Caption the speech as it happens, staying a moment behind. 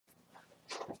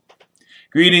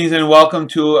Greetings and welcome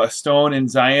to A Stone in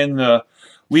Zion, the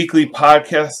weekly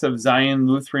podcast of Zion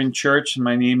Lutheran Church.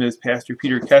 My name is Pastor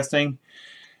Peter Kesting,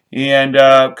 and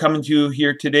coming to you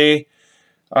here today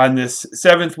on this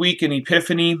 7th week in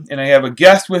Epiphany. And I have a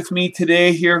guest with me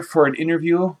today here for an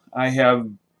interview. I have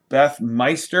Beth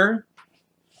Meister.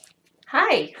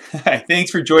 Hi.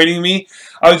 Thanks for joining me.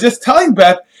 I was just telling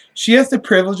Beth she has the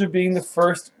privilege of being the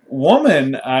first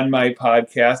woman on my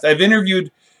podcast. I've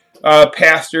interviewed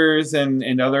pastors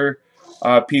and other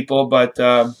people, but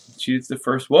she's the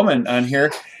first woman on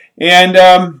here.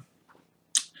 And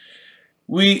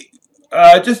we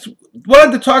just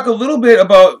wanted to talk a little bit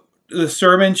about the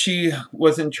sermon. She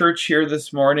was in church here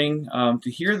this morning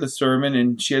to hear the sermon,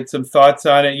 and she had some thoughts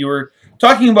on it. You were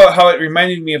talking about how it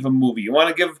reminded me of a movie. You want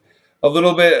to give a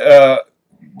little bit,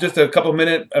 just a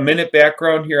minute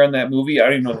background here on that movie? I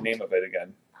don't even know the name of it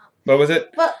again. What was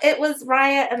it? Well, it was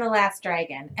Raya and the Last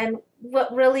Dragon. And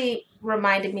what really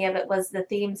reminded me of it was the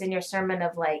themes in your sermon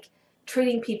of, like,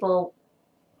 treating people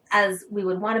as we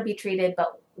would want to be treated,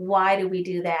 but why do we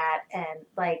do that? And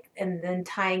then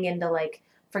tying into, like,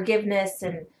 forgiveness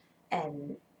and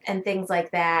things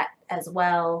like that as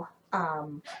well.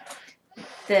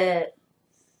 So,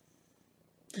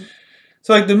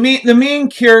 like, the main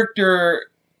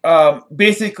character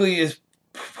basically is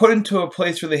put into a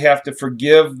place where they have to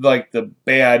forgive, like, the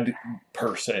bad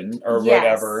person or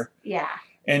whatever. Yeah.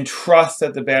 And trust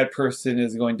that the bad person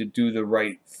is going to do the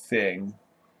right thing.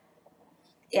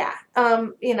 Yeah.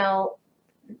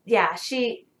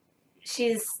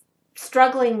 She's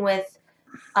struggling with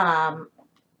the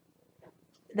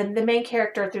main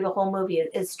character through the whole movie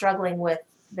is struggling with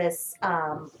this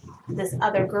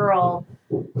other girl,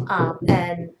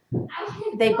 and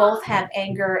they both have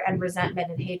anger and resentment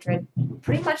and hatred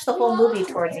pretty much the whole movie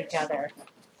towards each other.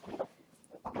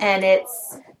 And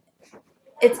it's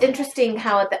interesting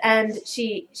how at the end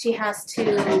she has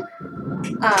to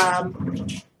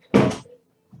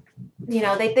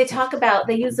they talk about,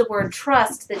 they use the word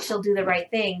trust that she'll do the right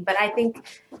thing, but I think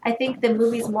the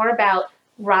movie's more about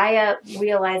Raya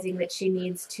realizing that she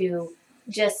needs to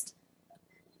just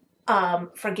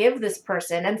forgive this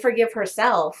person and forgive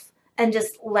herself and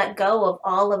just let go of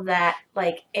all of that,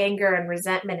 like, anger and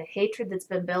resentment and hatred that's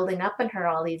been building up in her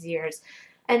all these years,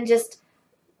 and just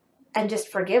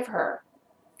forgive her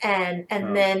and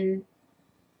then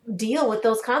deal with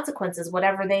those consequences,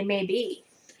 whatever they may be.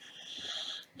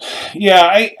 Yeah,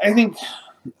 I think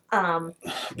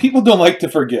people don't like to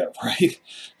forgive, right?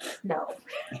 No.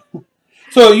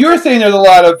 So you're saying there's a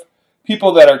lot of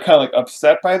people that are kind of like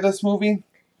upset by this movie?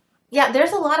 Yeah,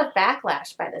 there's a lot of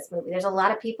backlash by this movie. There's a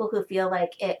lot of people who feel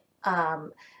like it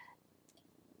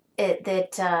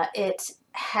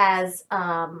has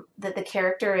that the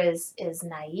character is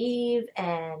naive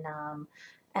and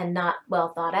not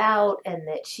well thought out, and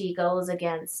that she goes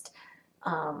against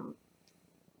common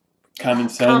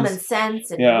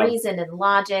sense and reason and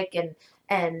logic,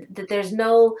 and that there's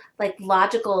no, like,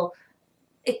 logical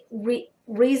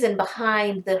reason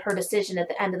behind her decision at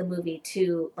the end of the movie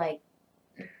to, like,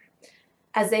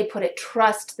 as they put it,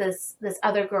 trust this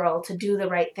other girl to do the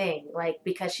right thing, like,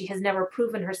 because she has never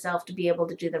proven herself to be able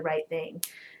to do the right thing.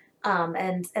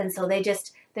 And so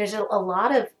there's a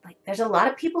lot of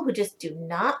people who just do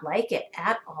not like it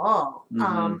at all.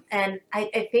 Mm-hmm. And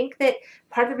I think that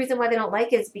part of the reason why they don't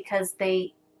like it is because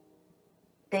they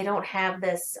don't have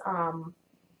this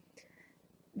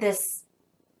this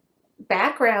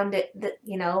background that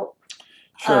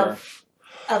Sure.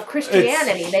 of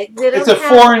Christianity. It's a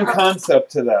foreign concept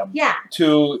to them. Yeah.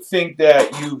 To think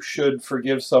that you should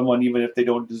forgive someone even if they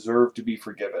don't deserve to be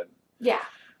forgiven. Yeah.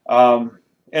 And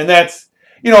that's,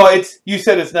 you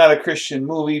said it's not a Christian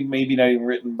movie, maybe not even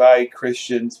written by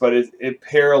Christians, but it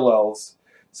parallels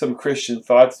some Christian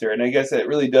thoughts there. And I guess it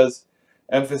really does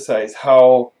emphasize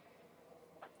how,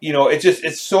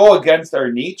 it's so against our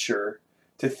nature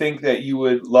to think that you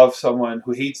would love someone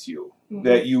who hates you, mm-hmm.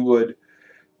 that you would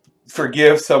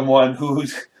forgive someone who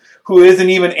isn't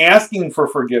even asking for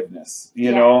forgiveness,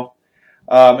 know?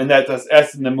 And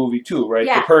that's in the movie too, right?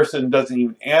 Yeah. The person doesn't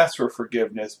even ask for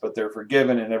forgiveness, but they're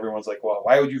forgiven, and everyone's like, well,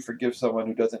 why would you forgive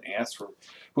someone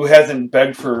who hasn't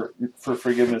begged for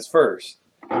forgiveness first?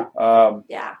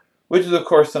 Which is, of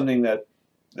course, something that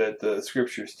the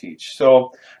scriptures teach.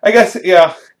 So I guess,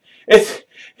 it's,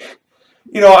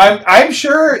 I'm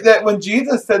sure that when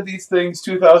Jesus said these things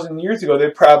 2,000 years ago, they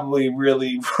probably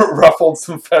really ruffled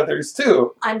some feathers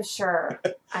too. I'm sure.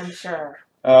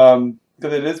 Because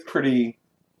it is pretty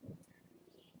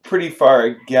far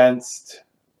against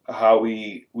how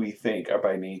we think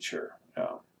by nature.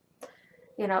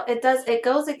 It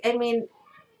goes, I mean,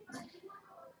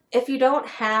 if you don't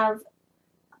have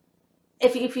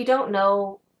if you don't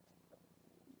know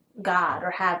God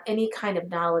or have any kind of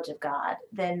knowledge of God,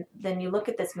 then you look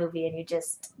at this movie and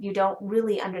you don't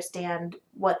really understand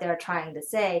what they're trying to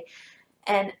say.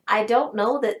 And I don't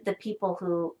know that the people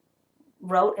who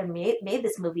wrote and made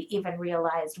this movie even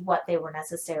realized what they were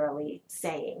necessarily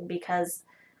saying, because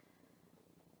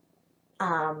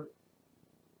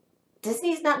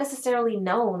Disney's not necessarily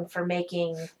known for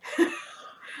making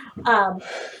real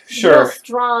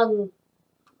strong,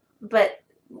 but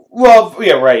well,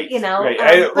 yeah, right,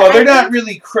 right. they're not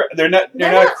really they're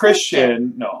not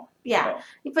Christian. No. Yeah,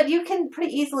 no. But you can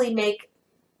pretty easily make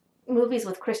movies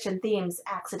with Christian themes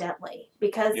accidentally,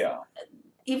 because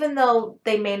even though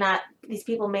these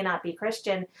people may not be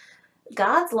Christian,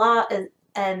 God's law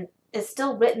is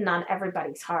still written on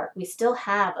everybody's heart. We still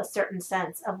have a certain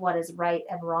sense of what is right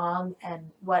and wrong,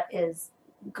 and what is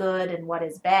good and what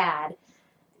is bad.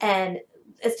 And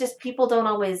it's just people don't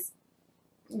always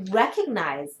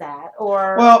recognize that,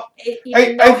 or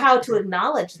know how to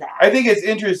acknowledge that. I think it's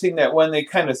interesting that when they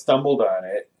kind of stumbled on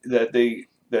it, that they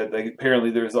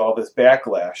apparently there's all this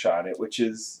backlash on it, which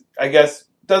is, I guess,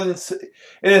 doesn't,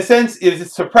 in a sense,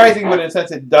 it's surprising, but in a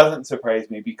sense it doesn't surprise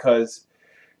me, because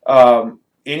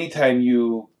anytime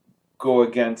you go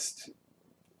against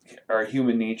our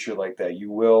human nature like that,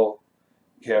 you will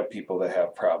have people that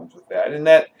have problems with that. And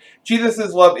that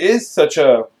Jesus' love is such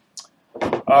a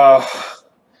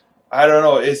I don't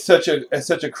know, it's such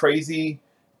a crazy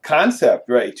concept,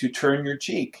 right? To turn your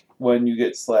cheek when you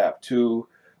get slapped, to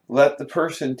let the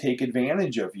person take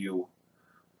advantage of you.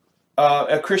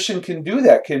 A Christian can do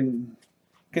that, can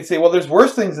say, well, there's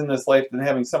worse things in this life than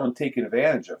having someone take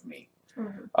advantage of me.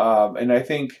 Mm-hmm. And I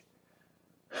think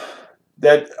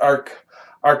that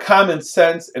our common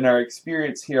sense and our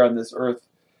experience here on this earth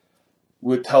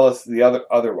would tell us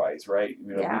otherwise, right?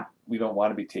 We don't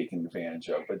want to be taken advantage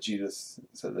of, but Jesus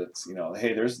said that's,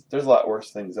 hey, there's a lot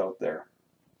worse things out there.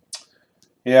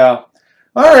 Yeah.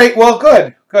 All right. Well,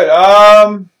 good. I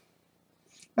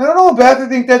don't know, Beth. I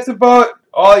think that's about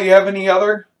all. You have any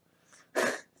other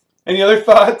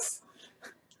thoughts?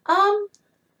 No.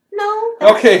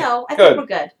 Okay. No, I think we're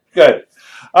good. Good.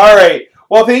 All right.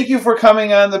 Well, thank you for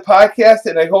coming on the podcast,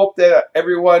 and I hope that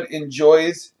everyone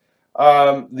enjoys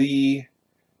the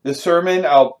sermon.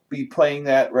 I'll be playing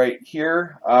that right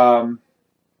here. I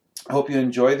hope you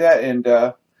enjoy that, and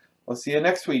we'll see you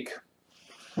next week.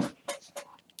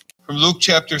 From Luke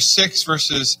chapter 6,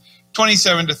 verses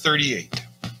 27 to 38.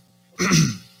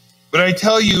 But I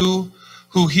tell you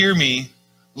who hear me,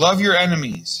 love your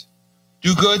enemies.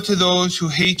 Do good to those who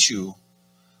hate you.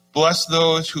 Bless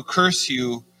those who curse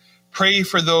you. Pray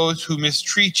for those who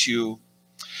mistreat you.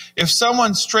 If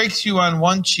someone strikes you on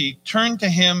one cheek, turn to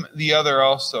him the other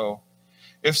also.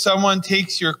 If someone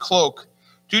takes your cloak,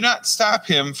 do not stop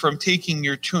him from taking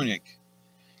your tunic.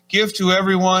 Give to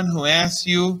everyone who asks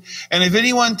you, and if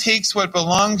anyone takes what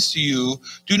belongs to you,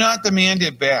 do not demand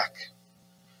it back.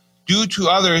 Do to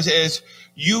others as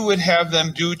you would have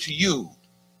them do to you.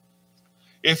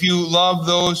 If you love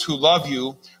those who love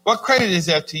you, what credit is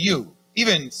that to you?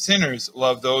 Even sinners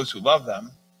love those who love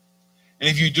them. And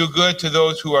if you do good to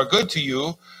those who are good to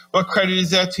you, what credit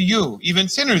is that to you? Even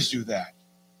sinners do that.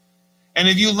 And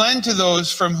if you lend to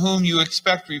those from whom you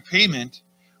expect repayment,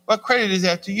 what credit is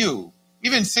that to you?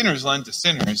 Even sinners lend to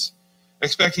sinners,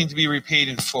 expecting to be repaid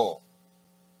in full.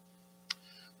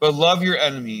 But love your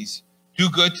enemies, do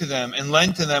good to them, and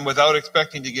lend to them without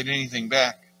expecting to get anything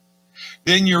back.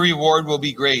 Then your reward will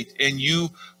be great, and you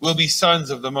will be sons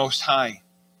of the Most High,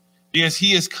 because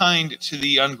he is kind to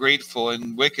the ungrateful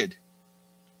and wicked.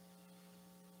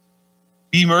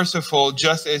 Be merciful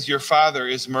just as your Father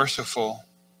is merciful.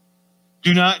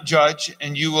 Do not judge,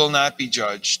 and you will not be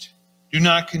judged. Do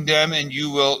not condemn, and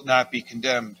you will not be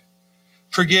condemned.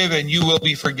 Forgive, and you will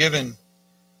be forgiven.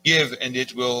 Give, and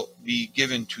it will be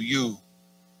given to you.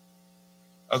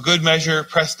 A good measure,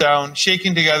 pressed down,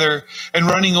 shaken together, and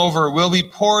running over will be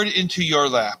poured into your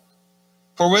lap.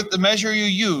 For with the measure you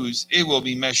use, it will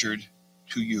be measured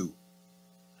to you.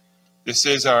 This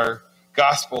is our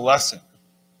gospel lesson.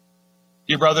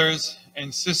 Dear brothers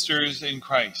and sisters in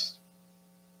Christ,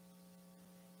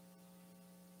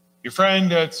 your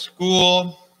friend at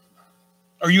school,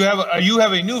 or you have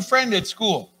a new friend at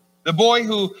school, the boy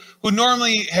who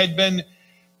normally had been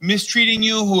mistreating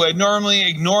you, who had normally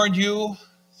ignored you,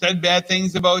 said bad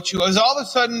things about you, is all of a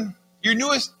sudden your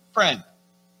newest friend.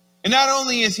 And not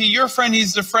only is he your friend,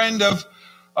 he's the friend of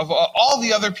all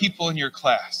the other people in your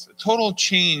class. A total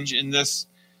change in this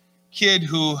kid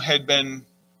who had been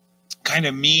kind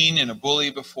of mean and a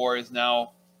bully before is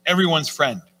now everyone's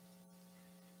friend.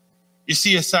 You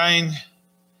see a sign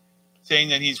saying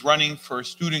that he's running for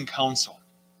student council.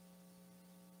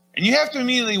 And you have to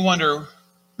immediately wonder,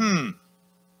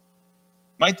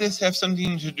 might this have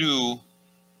something to do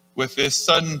with this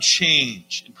sudden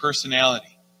change in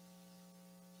personality?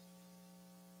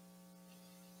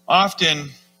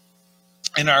 Often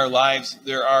in our lives,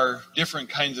 there are different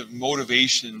kinds of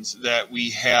motivations that we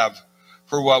have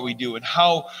for what we do and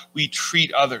how we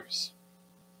treat others.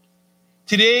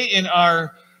 Today in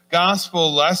our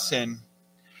gospel lesson,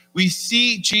 we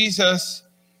see Jesus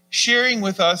sharing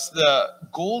with us the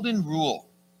golden rule.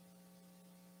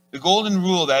 The golden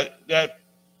rule, that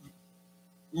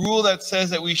rule that says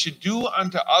that we should do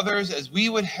unto others as we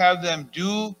would have them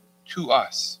do to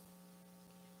us.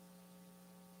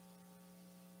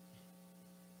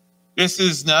 This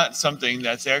is not something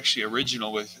that's actually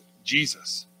original with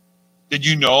Jesus. Did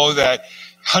you know that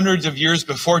hundreds of years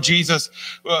before Jesus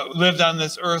lived on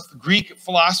this earth, Greek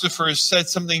philosophers said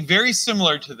something very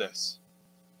similar to this?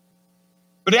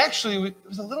 But actually, it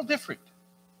was a little different.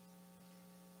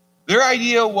 Their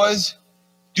idea was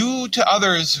do to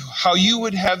others how you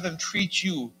would have them treat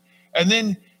you. And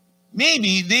then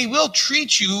maybe they will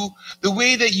treat you the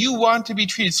way that you want to be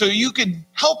treated. So you can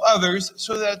help others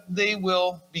so that they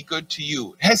will be good to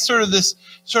you. It has sort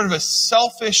of a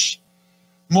selfish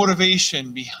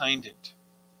motivation behind it.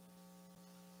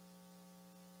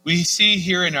 We see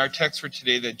here in our text for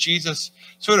today that Jesus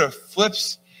sort of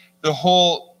flips the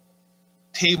whole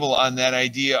table on that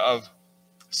idea of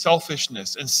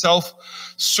selfishness and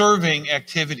self-serving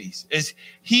activities, as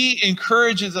he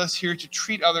encourages us here to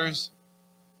treat others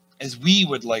as we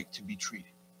would like to be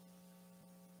treated.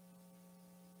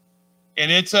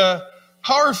 And it's a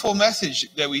powerful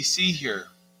message that we see here.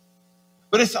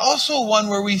 But it's also one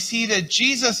where we see that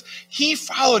Jesus, he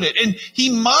followed it and he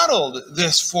modeled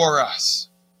this for us.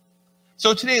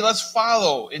 So today, let's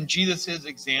follow in Jesus'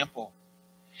 example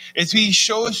as he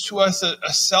shows to us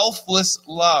a selfless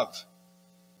love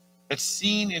that's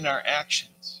seen in our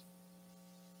actions.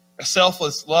 A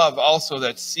selfless love also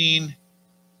that's seen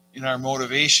in our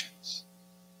motivations.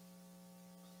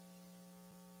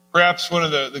 Perhaps one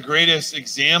of the greatest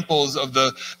examples of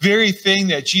the very thing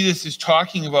that Jesus is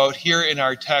talking about here in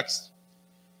our text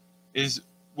is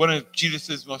one of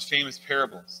Jesus' most famous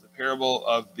parables, the parable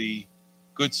of the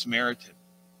Good Samaritan.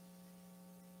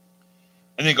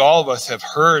 I think all of us have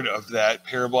heard of that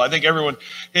parable. I think everyone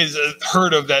has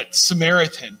heard of that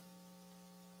Samaritan.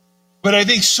 But I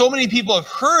think so many people have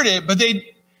heard it, but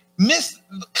they miss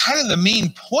kind of the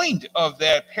main point of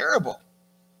that parable.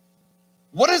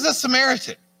 What is a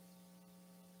Samaritan?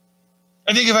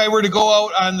 I think if I were to go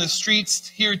out on the streets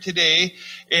here today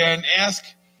and ask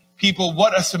people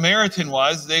what a Samaritan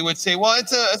was, they would say, well,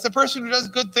 it's a person who does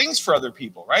good things for other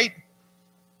people, right?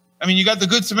 I mean, you got the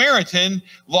Good Samaritan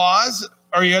laws,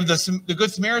 or you have the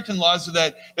Good Samaritan laws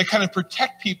that kind of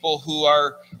protect people who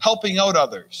are helping out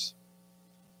others.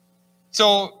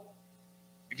 So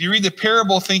if you read the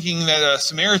parable thinking that a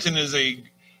Samaritan is a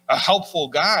helpful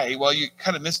guy, well, you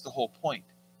kind of missed the whole point.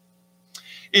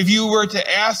 If you were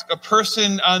to ask a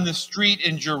person on the street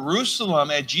in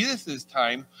Jerusalem at Jesus'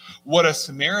 time what a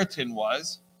Samaritan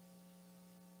was,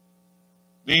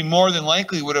 they more than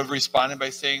likely would have responded by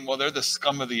saying, well, they're the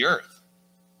scum of the earth.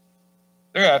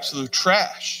 They're absolute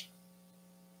trash.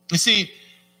 You see,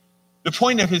 the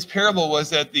point of his parable was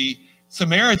that the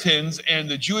Samaritans and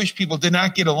the Jewish people did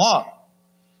not get along.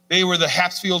 They were the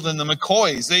Hatfield and the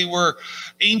McCoys. They were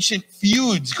ancient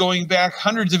feuds going back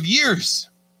hundreds of years.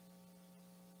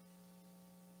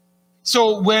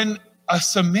 So when a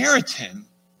Samaritan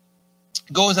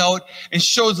goes out and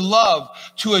shows love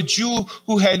to a Jew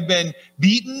who had been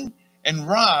beaten and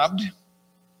robbed,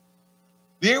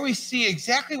 there we see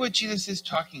exactly what Jesus is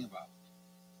talking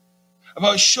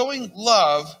about showing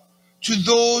love to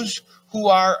those who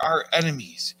are our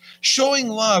enemies, showing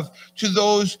love to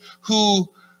those who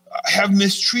have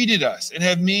mistreated us and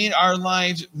have made our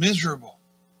lives miserable.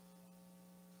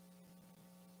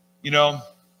 You know,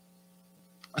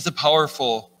 it's a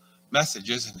powerful message,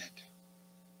 isn't it?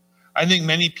 I think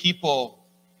many people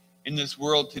in this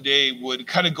world today would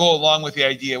kind of go along with the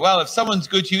idea, well, if someone's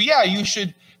good to you, yeah, you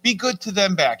should be good to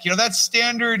them back. You know, that's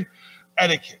standard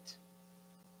etiquette.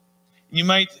 You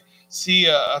might see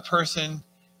a person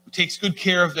who takes good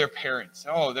care of their parents.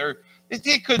 Oh, they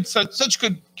take such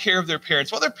good care of their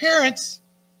parents. Well, their parents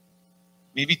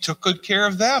maybe took good care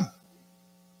of them.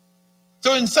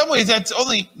 So in some ways, that's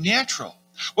only natural.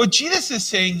 What Jesus is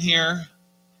saying here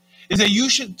is that you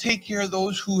should take care of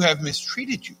those who have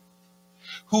mistreated you,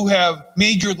 who have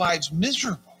made your lives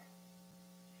miserable.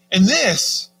 And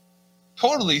this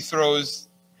totally throws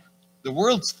the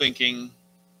world's thinking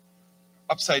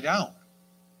upside down.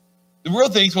 The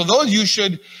world thinks, well, those you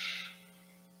should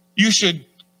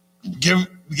give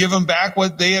them back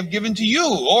what they have given to you.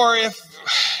 Or if,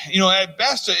 at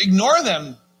best, ignore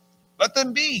them. Let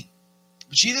them be.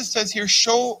 Jesus says here,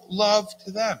 show love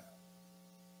to them.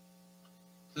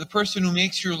 To the person who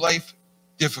makes your life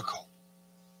difficult.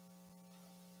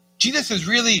 Jesus is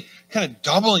really kind of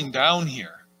doubling down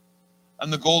here on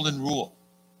the golden rule.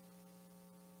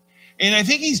 And I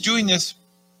think he's doing this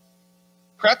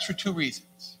perhaps for two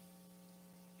reasons.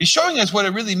 He's showing us what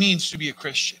it really means to be a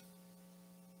Christian.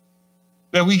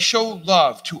 That we show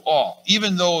love to all,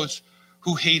 even those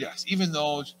who hate us, even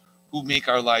those who make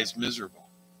our lives miserable.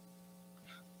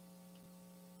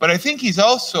 But I think he's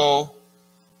also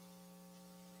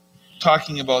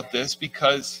talking about this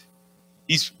because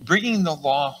he's bringing the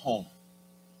law home.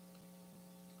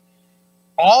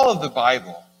 All of the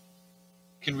Bible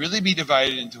can really be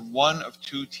divided into one of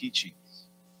two teachings: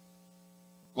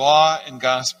 law and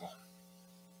gospel.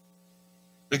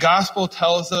 The gospel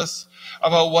tells us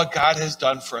about what God has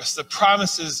done for us, the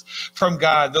promises from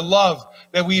God, the love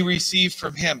that we receive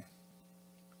from him.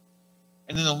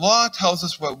 And then the law tells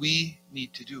us what we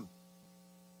need to do.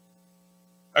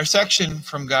 Our section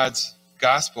from God's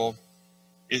gospel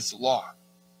is law.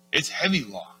 It's heavy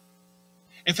law.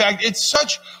 In fact, it's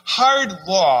such hard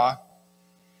law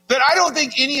that I don't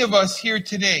think any of us here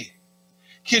today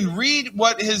can read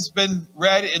what has been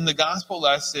read in the gospel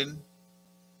lesson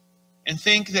and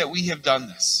think that we have done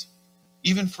this,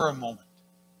 even for a moment.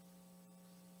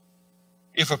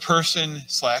 If a person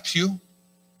slaps you,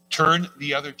 turn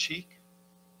the other cheek.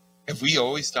 Have we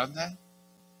always done that?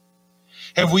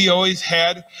 Have we always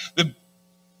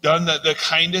done the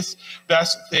kindest,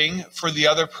 best thing for the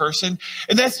other person?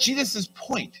 And that's Jesus'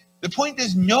 point. The point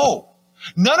is no.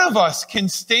 None of us can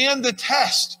stand the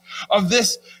test of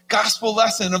this gospel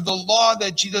lesson, of the law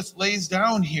that Jesus lays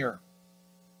down here.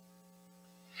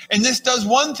 And this does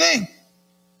one thing.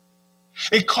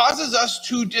 It causes us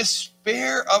to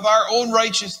despair of our own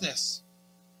righteousness.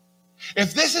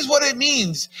 If this is what it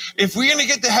means, if we're going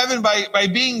to get to heaven by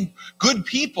being good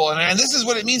people, and this is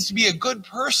what it means to be a good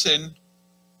person,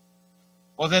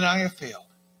 well, then I have failed.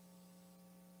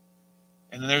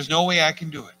 And there's no way I can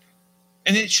do it.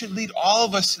 And it should lead all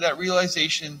of us to that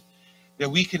realization that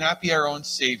we cannot be our own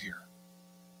Savior,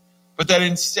 but that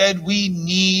instead we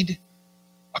need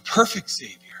a perfect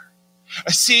Savior.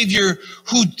 A Savior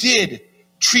who did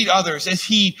treat others as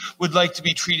he would like to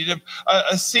be treated.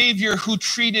 A Savior who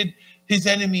treated his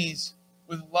enemies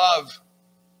with love,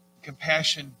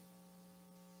 compassion.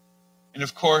 And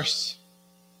of course,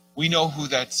 we know who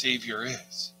that Savior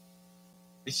is.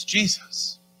 It's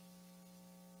Jesus.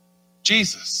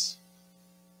 Jesus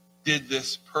did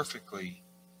this perfectly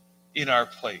in our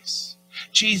place.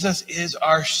 Jesus is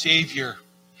our Savior.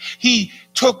 He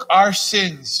took our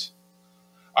sins,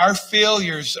 our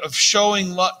failures of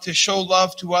showing love, to show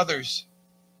love to others,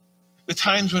 the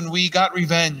times when we got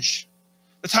revenge,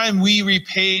 the time we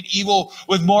repaid evil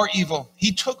with more evil.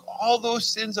 He took all those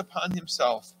sins upon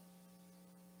himself.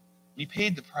 He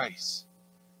paid the price.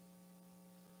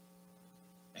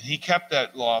 And he kept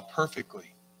that law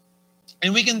perfectly.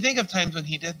 And we can think of times when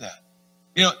he did that.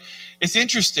 It's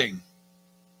interesting.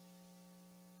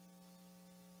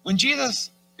 When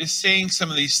Jesus is saying some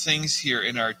of these things here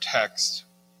in our text,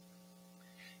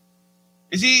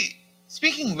 is he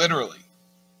speaking literally?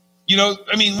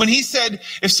 When he said,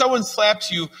 if someone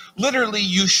slaps you, literally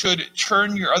you should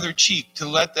turn your other cheek to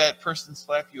let that person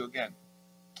slap you again.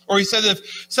 Or he said,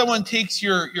 if someone takes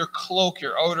your cloak,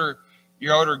 your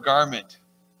outer garment,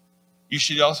 you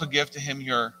should also give to him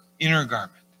your inner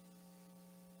garment.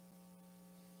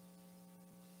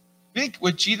 I think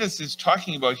what Jesus is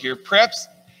talking about here, perhaps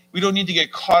we don't need to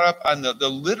get caught up on the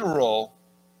literal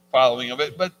following of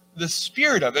it, but the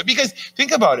spirit of it. Because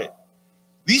think about it.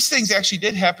 These things actually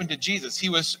did happen to Jesus. He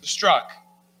was struck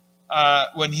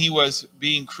when he was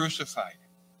being crucified.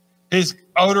 His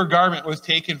outer garment was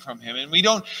taken from him. And we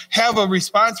don't have a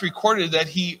response recorded that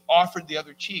he offered the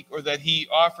other cheek or that he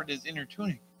offered his inner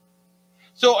tunic.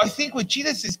 So I think what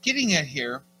Jesus is getting at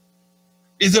here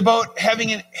is about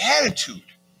having an attitude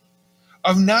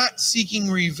of not seeking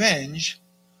revenge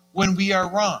when we are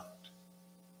wronged.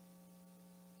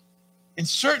 And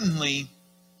certainly,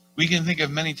 we can think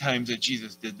of many times that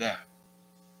Jesus did that.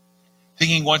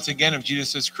 Thinking once again of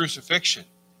Jesus' crucifixion,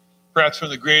 perhaps one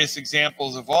of the greatest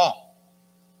examples of all.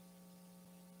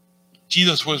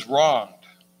 Jesus was wronged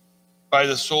by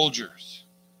the soldiers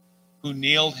who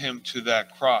nailed him to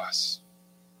that cross.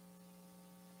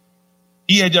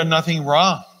 He had done nothing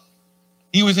wrong.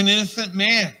 He was an innocent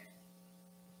man.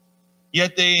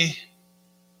 Yet they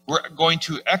were going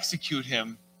to execute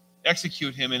him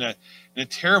execute him in a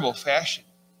terrible fashion.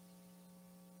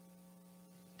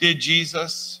 Did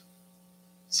Jesus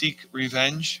seek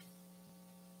revenge?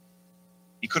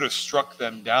 He could have struck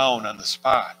them down on the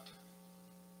spot.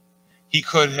 He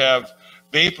could have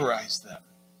vaporized them.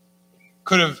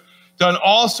 Could have done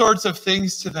all sorts of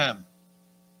things to them.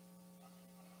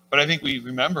 But I think we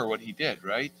remember what he did,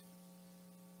 right?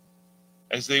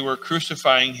 As they were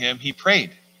crucifying him, he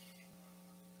prayed,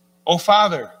 "O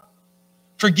Father,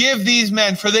 forgive these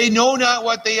men, for they know not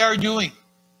what they are doing."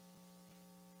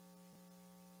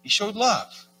 He showed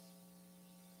love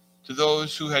to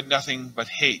those who had nothing but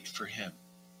hate for him.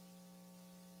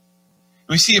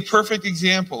 We see a perfect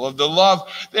example of the love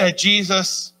that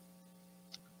Jesus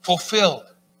fulfilled,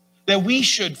 that we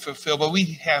should fulfill, but we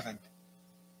haven't.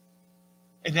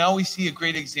 And now we see a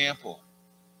great example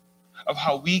of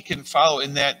how we can follow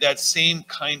in that same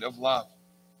kind of love.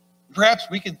 Perhaps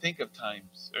we can think of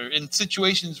times, or in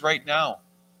situations right now,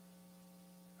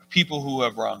 of people who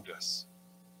have wronged us.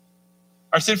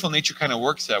 Our sinful nature kind of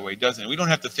works that way, doesn't it? We don't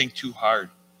have to think too hard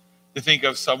to think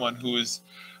of someone who has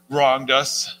wronged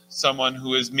us, someone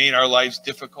who has made our lives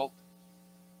difficult.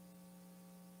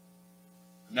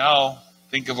 Now,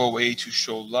 think of a way to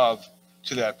show love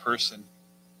to that person.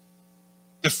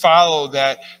 To follow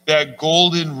that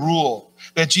golden rule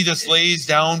that Jesus lays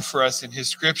down for us in his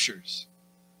scriptures.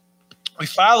 We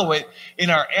follow it in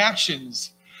our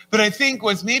actions. But I think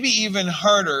what's maybe even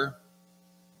harder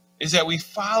is that we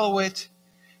follow it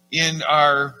in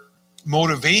our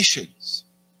motivations.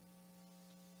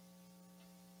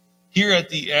 Here at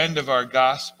the end of our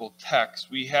gospel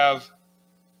text, we have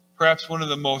perhaps one of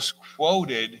the most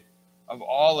quoted of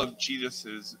all of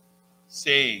Jesus'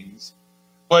 sayings,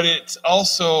 but it's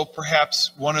also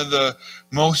perhaps one of the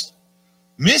most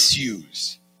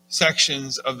misused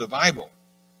sections of the Bible.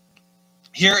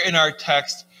 Here in our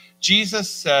text, Jesus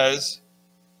says,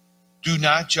 "Do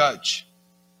not judge."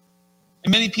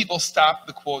 And many people stop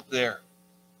the quote there.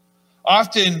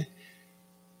 Often,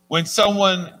 when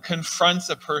someone confronts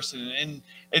a person and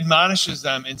admonishes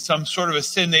them in some sort of a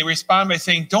sin, they respond by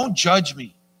saying, "Don't judge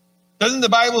me. Doesn't the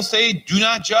Bible say, do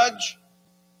not judge?"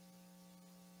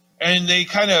 And they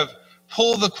kind of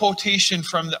pull the quotation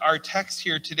from our text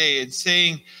here today and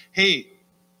saying, "Hey,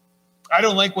 I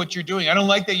don't like what you're doing. I don't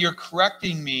like that you're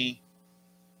correcting me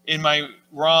in my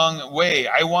wrong way.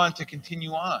 I want to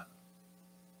continue on."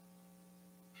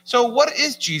 So what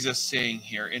is Jesus saying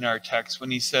here in our text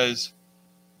when he says,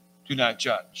 "Do not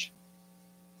judge"?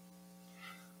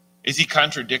 Is he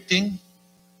contradicting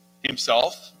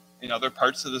himself in other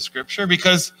parts of the scripture?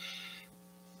 Because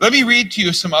let me read to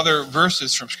you some other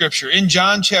verses from scripture. In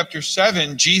John chapter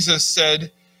 7, Jesus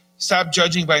said, "Stop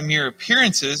judging by mere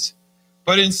appearances,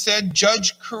 but instead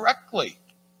judge correctly."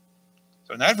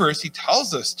 So in that verse, he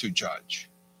tells us to judge.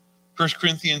 1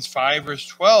 Corinthians 5 verse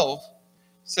 12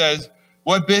 says,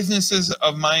 "What business is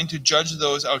of mine to judge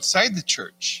those outside the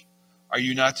church? Are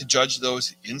you not to judge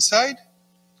those inside?"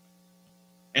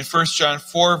 In 1 John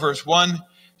 4 verse 1,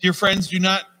 "Dear friends, do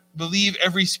not believe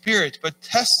every spirit, but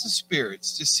test the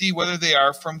spirits to see whether they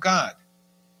are from God,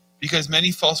 because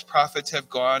many false prophets have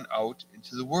gone out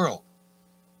into the world."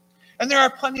 And there are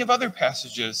plenty of other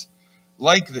passages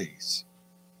like these,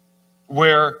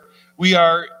 where we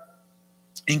are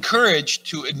encouraged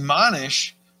to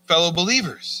admonish fellow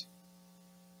believers.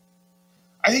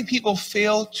 I think people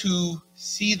fail to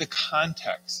see the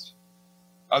context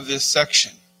of this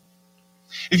section.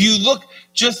 If you look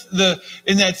just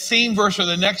in that same verse or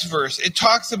the next verse, it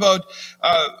talks about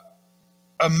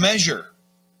a measure.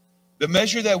 The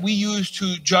measure that we use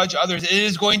to judge others, it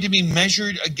is going to be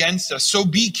measured against us. So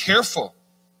be careful.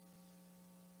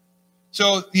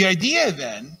 So the idea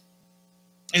then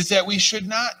is that we should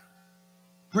not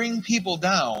bring people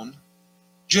down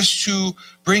just to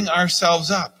bring ourselves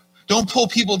up. Don't pull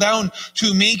people down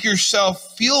to make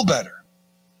yourself feel better.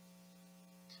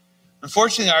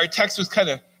 Unfortunately, our text was kind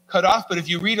of cut off, but if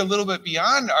you read a little bit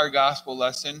beyond our gospel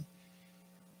lesson,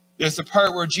 there's the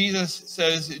part where Jesus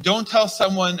says, don't tell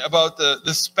someone about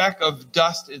the speck of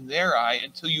dust in their eye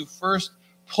until you first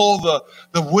pull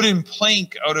the wooden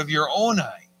plank out of your own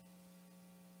eye.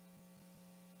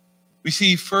 We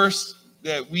see first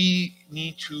that we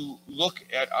need to look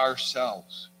at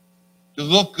ourselves, to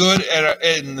look good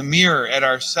in the mirror at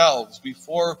ourselves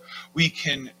before we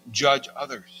can judge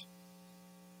others.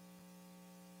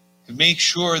 To make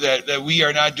sure that we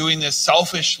are not doing this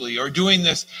selfishly or doing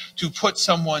this to put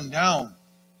someone down.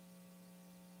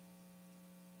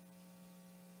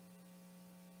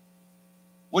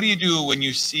 What do you do when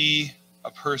you see a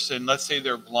person, let's say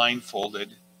they're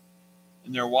blindfolded,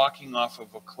 and they're walking off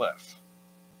of a cliff?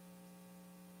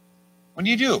 what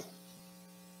do?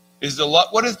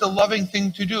 What is the loving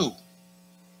thing to do?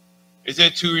 Is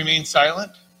it to remain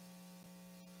silent?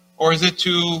 Or is it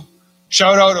to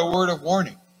shout out a word of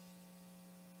warning?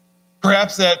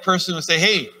 Perhaps that person would say,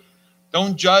 hey,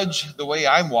 don't judge the way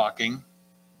I'm walking.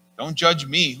 Don't judge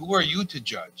me. Who are you to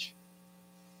judge?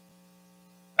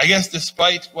 I guess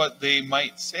despite what they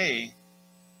might say,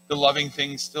 the loving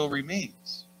thing still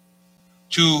remains.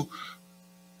 To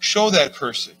show that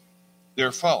person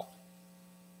their fault.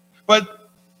 But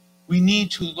we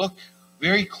need to look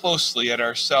very closely at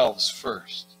ourselves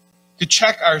first. To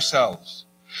check ourselves.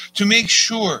 To make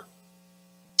sure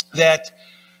that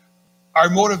our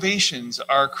motivations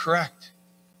are correct.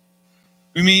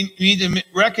 We need to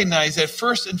recognize that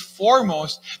first and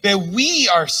foremost, that we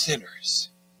are sinners.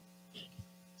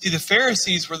 See, the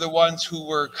Pharisees were the ones who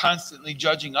were constantly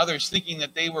judging others, thinking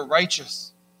that they were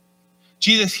righteous.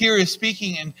 Jesus here is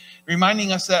speaking and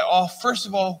reminding us that first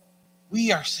of all,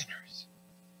 we are sinners.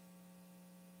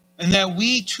 And that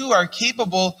we too are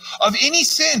capable of any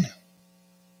sin.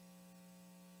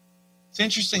 It's an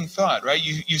interesting thought, right?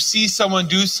 You see someone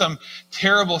do some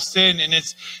terrible sin and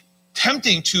it's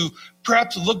tempting to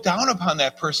perhaps look down upon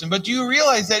that person. But do you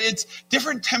realize that it's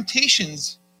different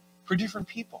temptations for different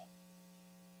people?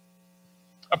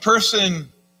 A person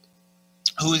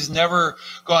who has never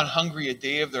gone hungry a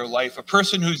day of their life, a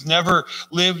person who's never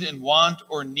lived in want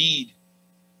or need,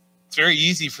 it's very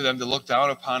easy for them to look down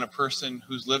upon a person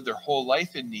who's lived their whole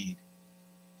life in need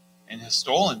and has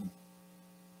stolen.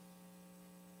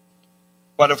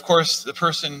 But of course, the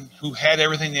person who had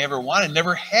everything they ever wanted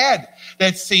never had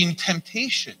that same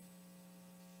temptation.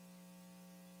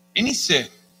 Any sin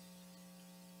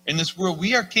in this world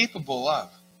we are capable of.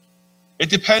 It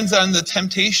depends on the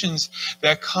temptations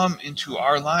that come into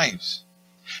our lives.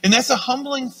 And that's a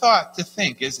humbling thought to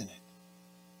think, isn't it?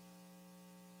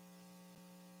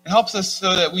 It helps us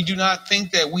so that we do not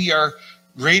think that we are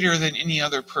greater than any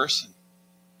other person.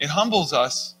 It humbles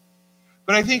us,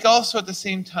 but I think also at the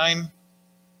same time,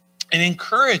 it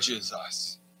encourages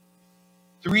us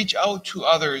to reach out to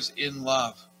others in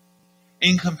love,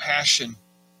 in compassion.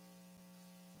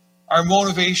 Our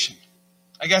motivation,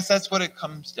 I guess that's what it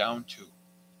comes down to.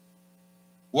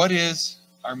 What is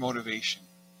our motivation?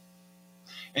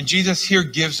 And Jesus here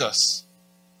gives us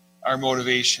our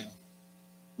motivation,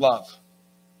 love.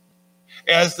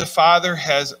 As the Father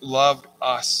has loved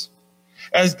us,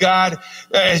 as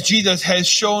Jesus has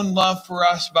shown love for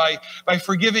us by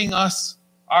forgiving us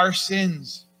our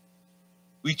sins,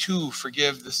 we too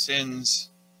forgive the sins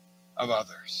of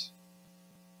others.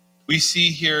 We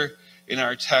see here in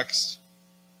our text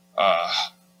a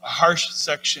harsh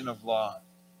section of law,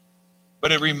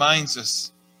 but it reminds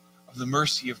us of the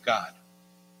mercy of God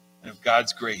and of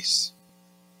God's grace.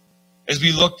 As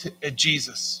we look at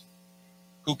Jesus,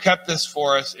 who kept this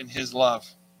for us in his love,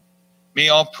 may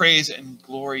all praise and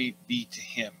glory be to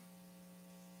him.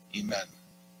 Amen.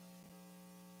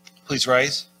 Please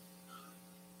rise.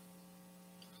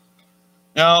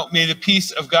 Now, may the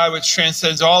peace of God, which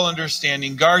transcends all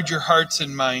understanding, guard your hearts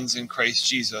and minds in Christ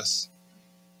Jesus.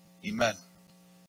 Amen.